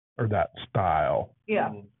not, or that style. Yeah.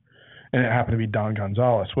 And it happened to be Don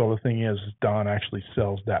Gonzalez. Well, the thing is, Don actually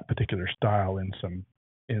sells that particular style in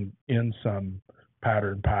some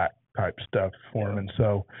pattern pack type stuff for him. And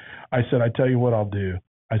so I said, I tell you what I'll do.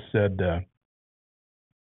 I said,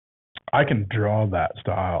 I can draw that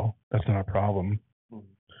style. That's not a problem.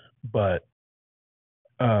 But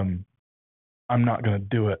I'm not going to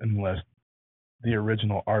do it unless the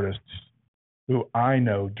original artist who I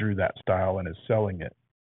know drew that style and is selling it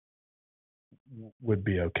would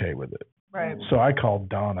be okay with it. Right. So I called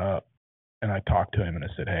Don up and I talked to him and I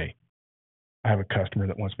said, hey, I have a customer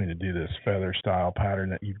that wants me to do this feather style pattern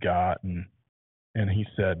that you've got. And he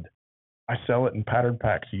said, I sell it in pattern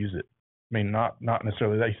packs, use it. I mean, not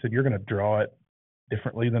necessarily that. He said, you're going to draw it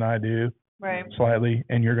differently than I do, Right. slightly,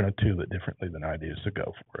 and you're going to tool it differently than I do, so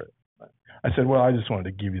go for it. I said, well, I just wanted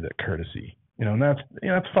to give you that courtesy, and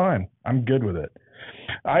that's fine. I'm good with it.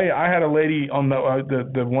 I had a lady on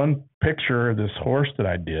the one picture of this horse that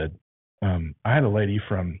I did. I had a lady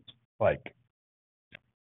from like,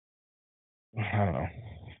 I don't know,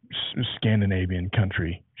 Scandinavian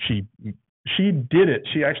country. She did it.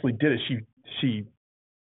 She actually did it. She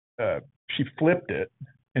flipped it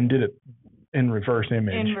and did it in reverse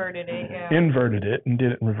image. Inverted it, yeah. Inverted it and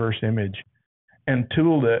did it in reverse image and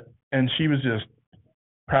tooled it, and she was just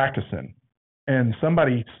practicing. And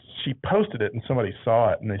she posted it and somebody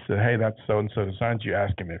saw it and they said, hey, that's so-and-so designs. You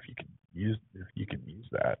ask him if you could use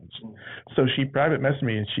that. And so she private messaged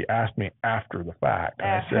me and she asked me after the fact. And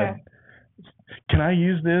I said, can I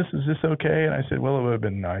use this? Is this okay? And I said, well, it would have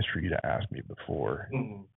been nice for you to ask me before,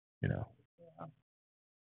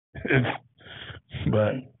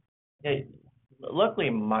 But hey, luckily,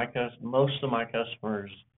 most of my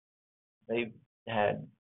customers, they've had,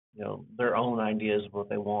 their own ideas of what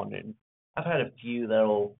they wanted. I've had a few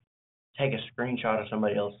that'll take a screenshot of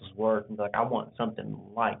somebody else's work and be like, I want something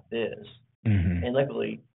like this. Mm-hmm. And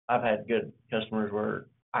luckily, I've had good customers where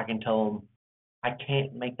I can tell them, I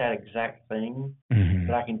can't make that exact thing, mm-hmm.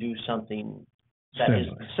 but I can do something that is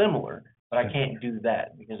similar. But I can't do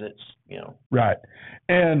that because it's, Right.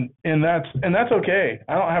 And that's okay.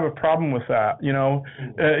 I don't have a problem with that.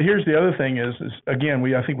 Here's the other thing is again,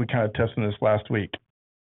 I think we kind of tested this last week.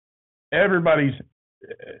 Everybody's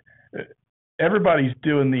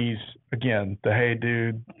doing these, again, the hey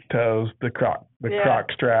dude toes, the croc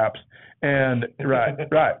straps, and right.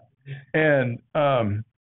 And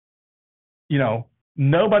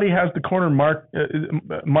nobody has the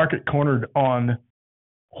market cornered on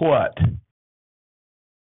what?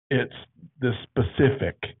 It's the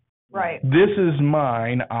specific. Right. This is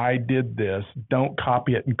mine. I did this. Don't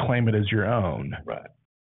copy it and claim it as your own. Right.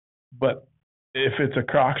 But if it's a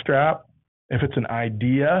croc strap, if it's an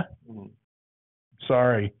idea,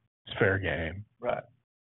 sorry, it's fair game. Right.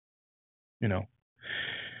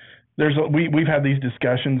 We've had these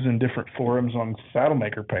discussions in different forums on saddle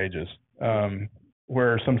maker pages,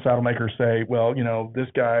 where some saddle makers say, well, this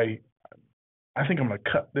guy, I think I'm going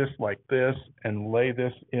to cut this like this and lay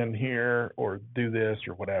this in here or do this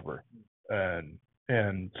or whatever.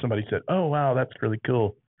 And somebody said, oh, wow, that's really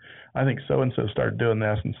cool. I think so-and-so started doing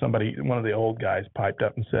this. And one of the old guys piped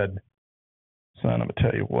up and said, son, I'm going to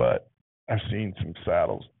tell you what, I've seen some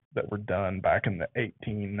saddles that were done back in the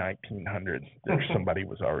 1900s. There somebody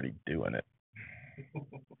was already doing it.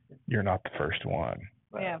 You're not the first one.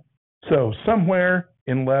 Yeah. So somewhere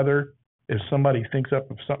in leather, if somebody thinks up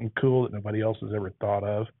of something cool that nobody else has ever thought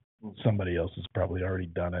of, somebody else has probably already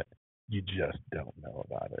done it. You just don't know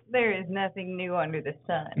about it. There is nothing new under the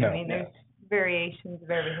sun. No. I mean, there's variations of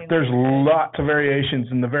everything. There's lots of variations,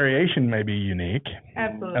 and the variation may be unique.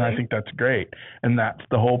 Absolutely. And I think that's great. And that's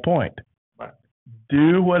the whole point. Right.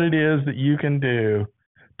 Do what it is that you can do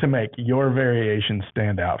to make your variation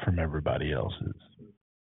stand out from everybody else's.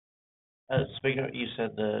 Speaking of, you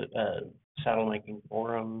said the saddle making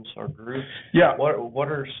forums or groups. Yeah. What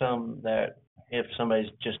are some that, if somebody's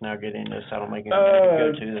just now getting into saddle making, they can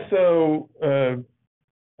go to? So,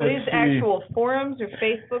 these actual forums or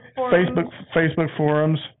Facebook forums? Facebook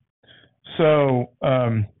forums. So,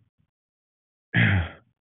 I'm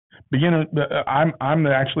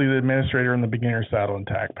actually the administrator on the beginner saddle and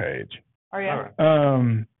tack page. Oh yeah.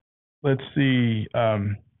 Let's see.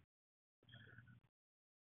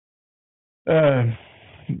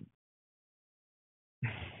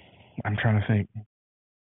 I'm trying to think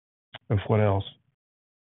of what else.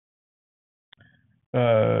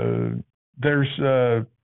 There's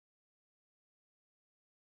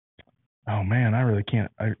oh man, I really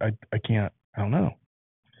can't. I can't. I don't know.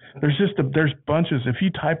 There's bunches. If you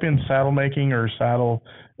type in saddle making or saddle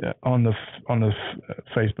on the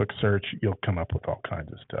Facebook search, you'll come up with all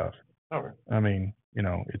kinds of stuff. All right. I mean,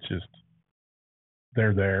 it's just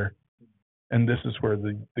they're there, and this is where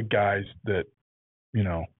the guys that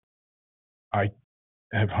I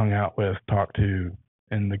have hung out with, talked to,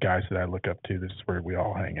 and the guys that I look up to. This is where we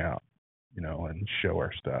all hang out, and show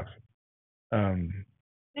our stuff. Does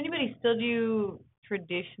anybody still do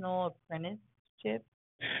traditional apprenticeship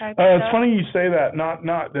type It's stuff? funny you say that.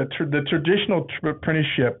 Not the traditional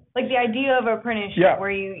apprenticeship. Like the idea of apprenticeship, Yeah.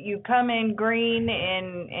 where you come in green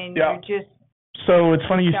and Yeah. you're just So it's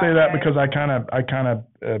funny you say that Okay. because I kind of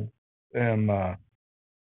am.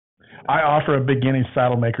 I offer a beginning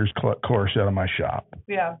saddle makers course out of my shop,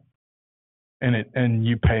 Yeah. and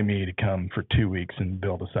you pay me to come for 2 weeks and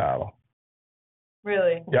build a saddle.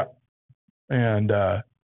 Really? Yeah. And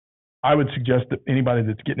I would suggest that anybody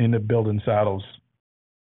that's getting into building saddles,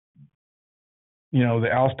 you know,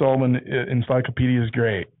 the Al Stallman encyclopedia is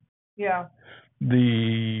great. Yeah.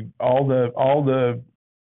 All the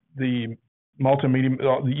multimedia,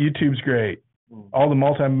 the YouTube's great. All the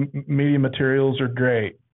multimedia materials are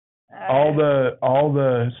great. All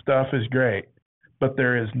the stuff is great, but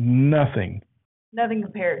there is nothing Nothing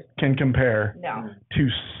compares. can compare No. to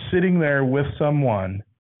sitting there with someone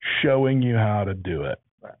showing you how to do it.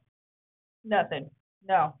 Nothing.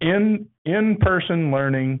 No. In person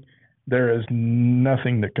learning, there is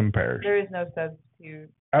nothing that compares. There is no substitute.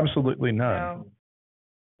 Absolutely none. No.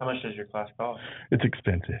 How much does your class cost? It's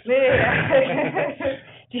expensive.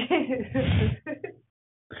 Jesus.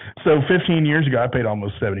 So 15 years ago, I paid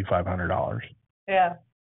almost $7,500 Yeah.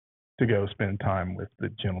 to go spend time with the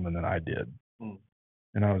gentleman that I did. Mm.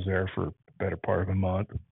 And I was there for the better part of a month.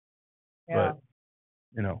 Yeah. But,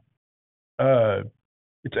 you know,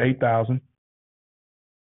 it's $8,000.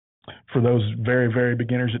 For those very, very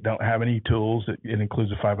beginners that don't have any tools, it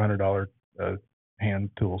includes a $500 hand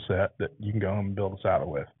tool set that you can go home and build a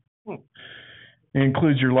saddle with. It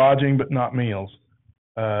includes your lodging, but not meals.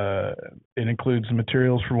 It includes the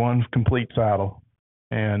materials for one complete saddle,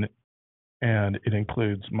 and it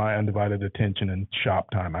includes my undivided attention and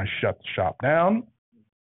shop time. I shut the shop down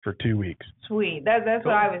for 2 weeks. Sweet. That's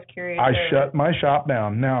Cool. what I was curious. I of. shut my shop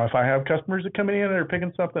down. Now, if I have customers that come in and are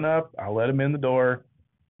picking something up, I'll let them in the door.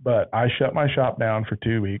 But I shut my shop down for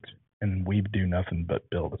 2 weeks, and we do nothing but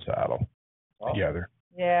build a saddle together.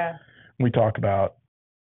 Yeah. We talk about,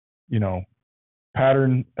 you know,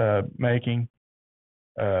 pattern making.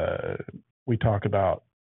 We talk about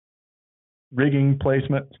rigging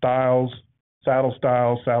placement styles, saddle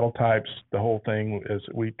types, the whole thing. Is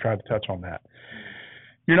we try to touch on that.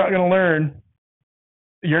 You're not going to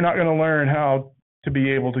learn how to be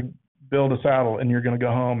able to build a saddle, and you're going to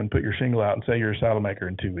go home and put your shingle out and say you're a saddle maker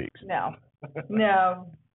in 2 weeks. No. No.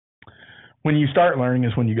 When you start learning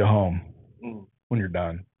is when you go home, Mm. when you're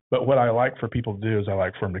done. But what I like for people to do is I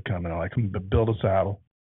like for them to come and I like them to build a saddle.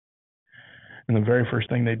 And the very first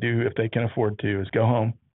thing they do, if they can afford to, is go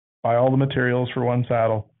home, buy all the materials for one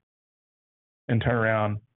saddle, and turn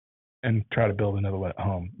around and try to build another one at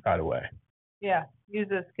home right away. Yeah. Use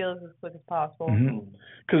those skills as quick as possible.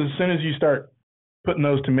 Because as soon as you start putting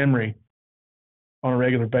those to memory on a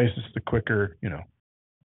regular basis, the quicker, you know.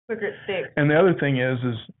 Quicker it sticks. And the other thing is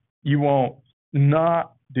you won't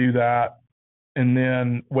not do that and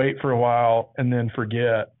then wait for a while and then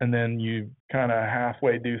forget, and then you kind of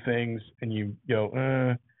halfway do things and you go,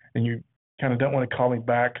 and you kind of don't want to call me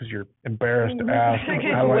back because you're embarrassed to ask,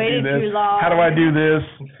 how do I do this? How do I do this?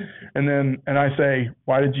 And I say,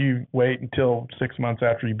 why did you wait until 6 months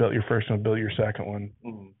after you built your first one, build your second one,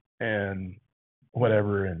 and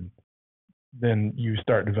whatever, and then you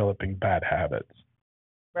start developing bad habits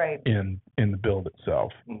Right. in the build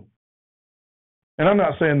itself. And I'm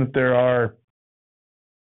not saying that there are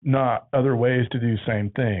not other ways to do same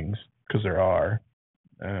things, because there are.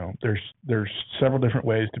 You know, there's several different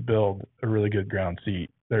ways to build a really good ground seat.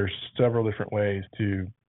 There's several different ways to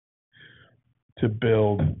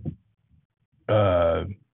build,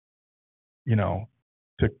 you know,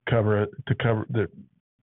 to cover the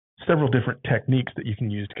several different techniques that you can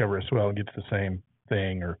use to cover a swell and get to the same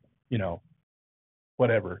thing, or, you know,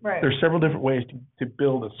 whatever. Right. There's several different ways to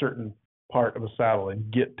build a certain part of a saddle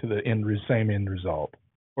and get to the same end result,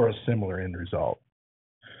 or a similar end result.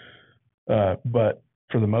 But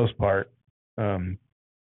for the most part,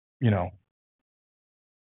 you know,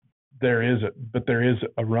 there is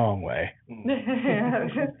a wrong way,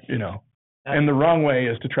 you know, and the wrong way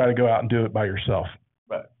is to try to go out and do it by yourself,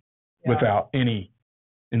 without any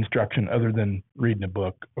instruction other than reading a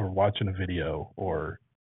book or watching a video or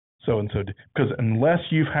so and so. Because unless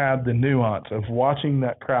you've had the nuance of watching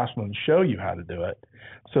that craftsman show you how to do it,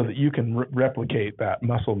 so that you can replicate that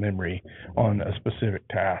muscle memory on a specific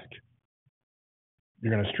task,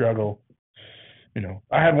 you're going to struggle. You know,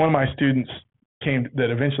 I had one of my students that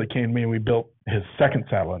eventually came to me, and we built his second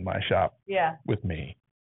saddle in my shop with me.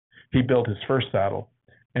 He built his first saddle,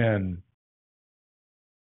 and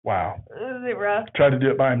wow. Is it rough? Tried to do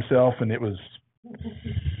it by himself, and it was.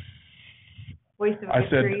 Waste of I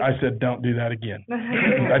victory. said, don't do that again.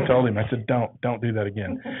 I told him, I said, don't do that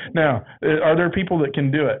again. Now, are there people that can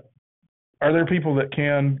do it? Are there people that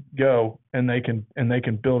can go and they can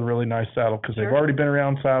build a really nice saddle because they've already been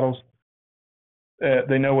around saddles?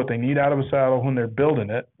 They know what they need out of a saddle when they're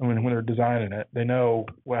building it. I mean, when they're designing it, they know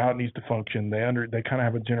how it needs to function. They kind of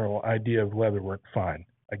have a general idea of leather work. Fine,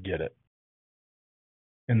 I get it.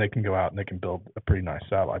 And they can go out and they can build a pretty nice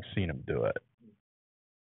saddle. I've seen them do it.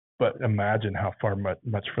 But imagine how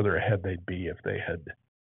much further ahead they'd be if they had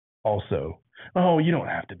also, oh, you don't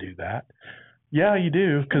have to do that. Yeah, you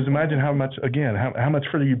do, because imagine how much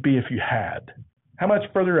further you'd be if you had. How much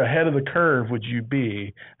further ahead of the curve would you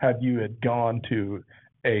be had you had gone to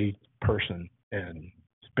a person and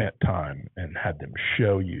spent time and had them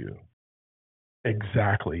show you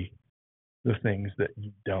exactly the things that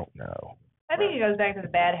you don't know? I think it goes back to the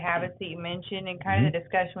bad habits that you mentioned and kind of the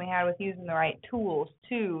discussion we had with using the right tools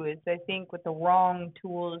too. Is I think with the wrong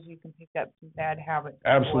tools you can pick up some bad habits.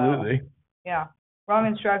 Absolutely. As well. Yeah. Wrong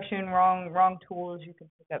instruction, wrong tools, you can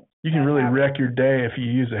pick up. You can really wreck your day if you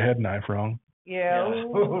use a head knife wrong. Yeah.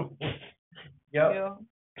 Yep.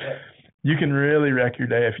 You can really wreck your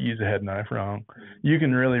day if you use a head knife wrong. You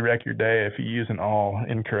can really wreck your day if you use an awl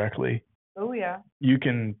incorrectly. Oh yeah. You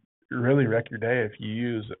can really wreck your day if you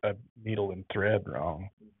use a needle and thread wrong.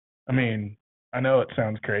 I mean, I know it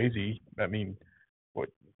sounds crazy. I mean, what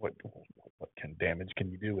kind of damage can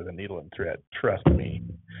you do with a needle and thread? Trust me,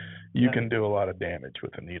 you can do a lot of damage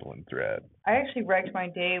with a needle and thread. I actually wrecked my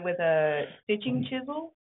day with a stitching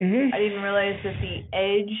chisel. Mm-hmm. I didn't realize that the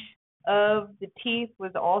edge of the teeth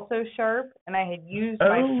was also sharp, and I had used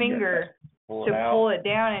my finger to pull it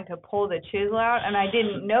down and to pull the chisel out, and I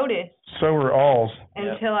didn't notice. So were awls.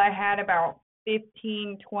 Until I had about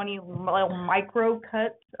 15, 20 little micro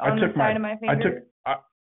cuts on the side of my finger.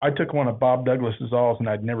 I took one of Bob Douglas's awls, and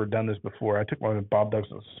I'd never done this before. I took one of Bob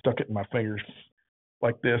Douglas's, stuck it in my fingers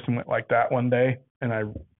like this, and went like that one day, and I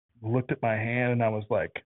looked at my hand, and I was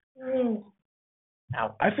like,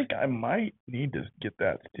 I think I might need to get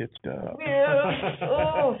that stitched up.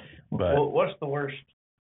 Yeah. But what's the worst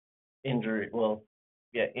injury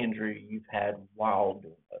you've had while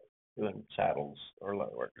doing saddles or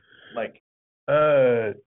leather work? Like,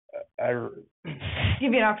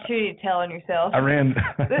 give you an opportunity to tell on yourself.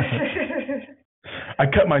 I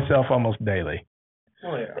cut myself almost daily.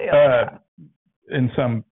 Oh yeah. In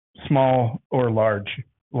some small or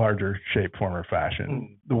larger shape, form, or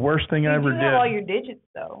fashion. The worst thing I ever did. You have all your digits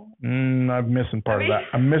though. I'm missing part of that.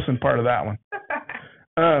 I'm missing part of that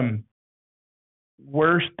one.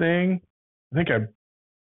 Worst thing, I think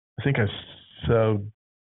I sewed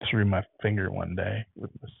through my finger one day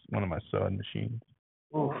with one of my sewing machines.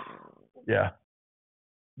 Oof. Yeah,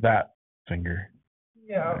 that finger.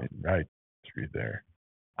 Yeah. Right through there.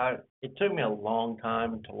 It took me a long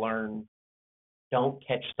time to learn. Don't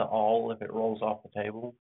catch the awl if it rolls off the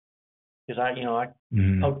table, because I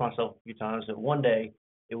poked myself a few times. And one day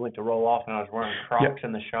it went to roll off, and I was wearing Crocs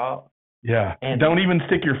in the shop. Yeah. And don't even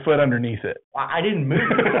stick your foot underneath it. I didn't move.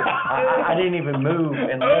 I didn't even move.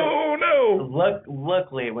 And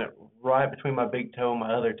luckily, it went right between my big toe and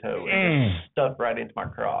my other toe, and it stuck right into my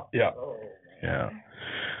Croc. Yeah. Yeah.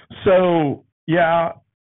 So yeah.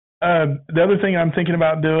 The other thing I'm thinking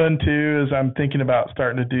about doing too is I'm thinking about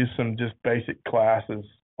starting to do some just basic classes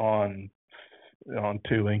on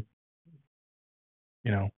tooling.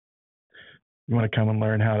 You know, you want to come and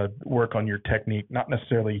learn how to work on your technique, not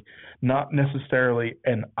necessarily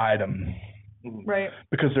an item. Right.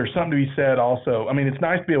 Because there's something to be said also. I mean, it's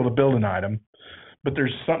nice to be able to build an item, but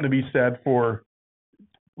there's something to be said for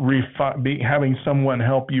having someone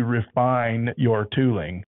help you refine your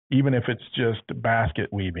tooling. Even if it's just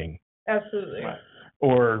basket weaving. Absolutely.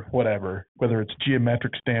 Or whatever, whether it's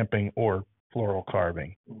geometric stamping or floral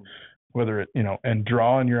carving, whether it, and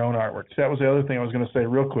drawing your own artwork. So that was the other thing I was going to say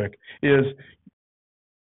real quick is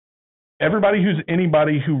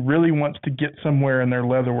anybody who really wants to get somewhere in their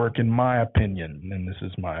leatherwork, in my opinion, and this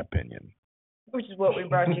is my opinion. Which is what we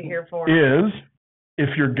brought you here for. Is if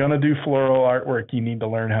you're going to do floral artwork, you need to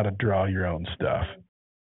learn how to draw your own stuff.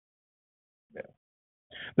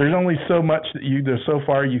 There's only so much there's so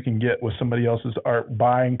far you can get with somebody else's art,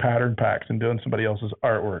 buying pattern packs and doing somebody else's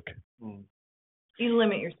artwork. You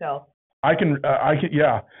limit yourself.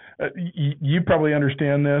 Yeah. You probably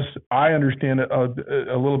understand this. I understand it a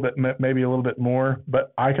little bit, maybe a little bit more,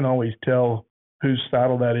 but I can always tell whose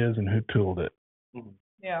saddle that is and who tooled it.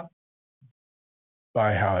 Yeah.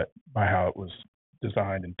 By how it was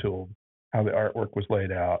designed and tooled, how the artwork was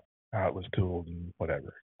laid out, how it was tooled, and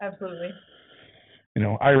whatever. Absolutely.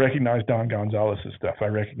 I recognize Don Gonzalez's stuff. I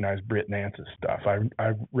recognize Britt Nance's stuff.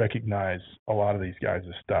 I recognize a lot of these guys'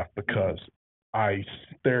 stuff because I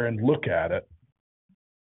sit there and look at it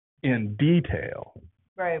in detail.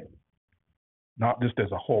 Right. Not just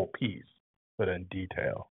as a whole piece, but in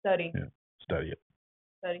detail. Study. Yeah, study it.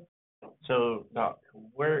 Study. So, Doc,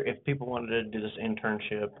 where if people wanted to do this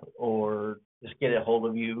internship or just get a hold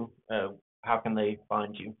of you, how can they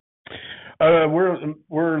find you?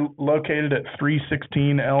 We're located at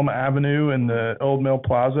 316 Elm Avenue in the Old Mill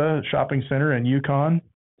Plaza Shopping Center in Yukon.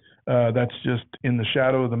 That's just in the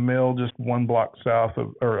shadow of the mill, just one block south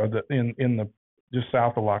of, just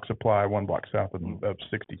south of Lock Supply, one block south of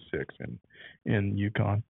 66 in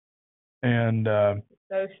Yukon. And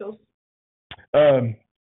Socials.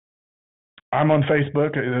 I'm on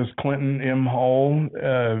Facebook as Clinton M. Hull.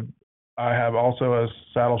 I have also a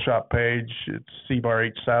saddle shop page. It's C-Bar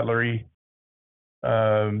H Saddlery.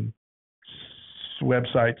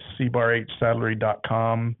 Website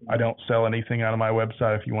cbarhsaddlery.com. I don't sell anything out of my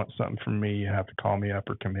website. If you want something from me, you have to call me up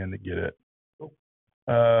or come in to get it.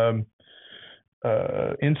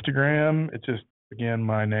 Instagram, it's just again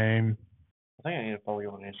my name. I think I need to follow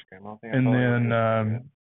you on Instagram. I don't think I And follow you then on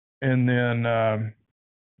Instagram.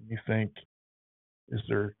 let me think. Is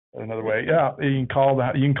there another way? Yeah, you can call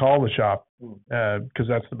the shop because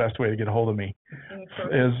that's the best way to get a hold of me.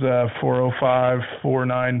 Is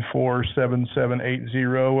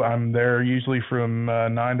 405-494-7780. I'm there usually from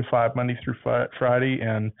 9 to 5 Monday through Friday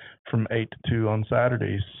and from 8 to 2 on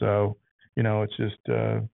Saturdays. So it's just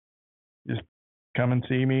come and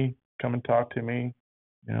see me, come and talk to me.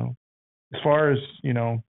 As far as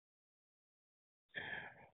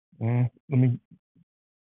let me.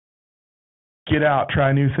 Get out,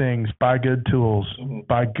 try new things, buy good tools,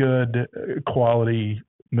 buy good quality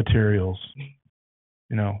materials.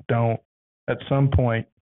 Don't, at some point,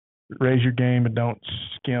 raise your game and don't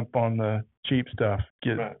skimp on the cheap stuff.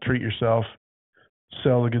 Treat yourself,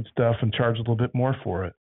 sell the good stuff, and charge a little bit more for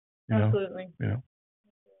it. Absolutely.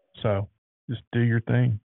 So just do your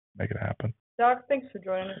thing, make it happen. Doc, thanks for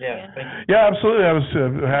joining us again. Thank you. Yeah, absolutely. I was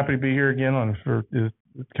happy to be here again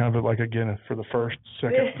it's kind of like, again, for the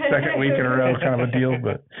second week in a row kind of a deal,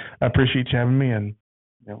 but I appreciate you having me. And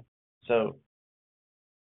So,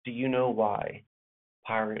 do you know why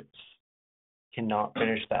pirates cannot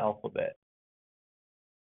finish the alphabet?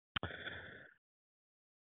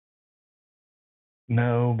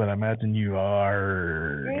 No, but I imagine you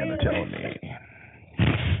are going to tell me.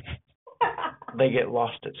 They get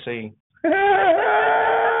lost at sea.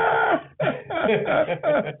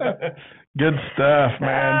 Good stuff,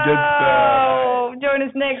 man. Good stuff. Oh, join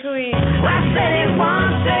us next week. I said it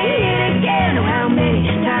once, say it again. How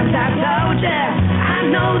many times I've told ya? I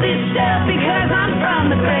know this stuff because I'm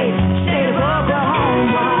from the grave.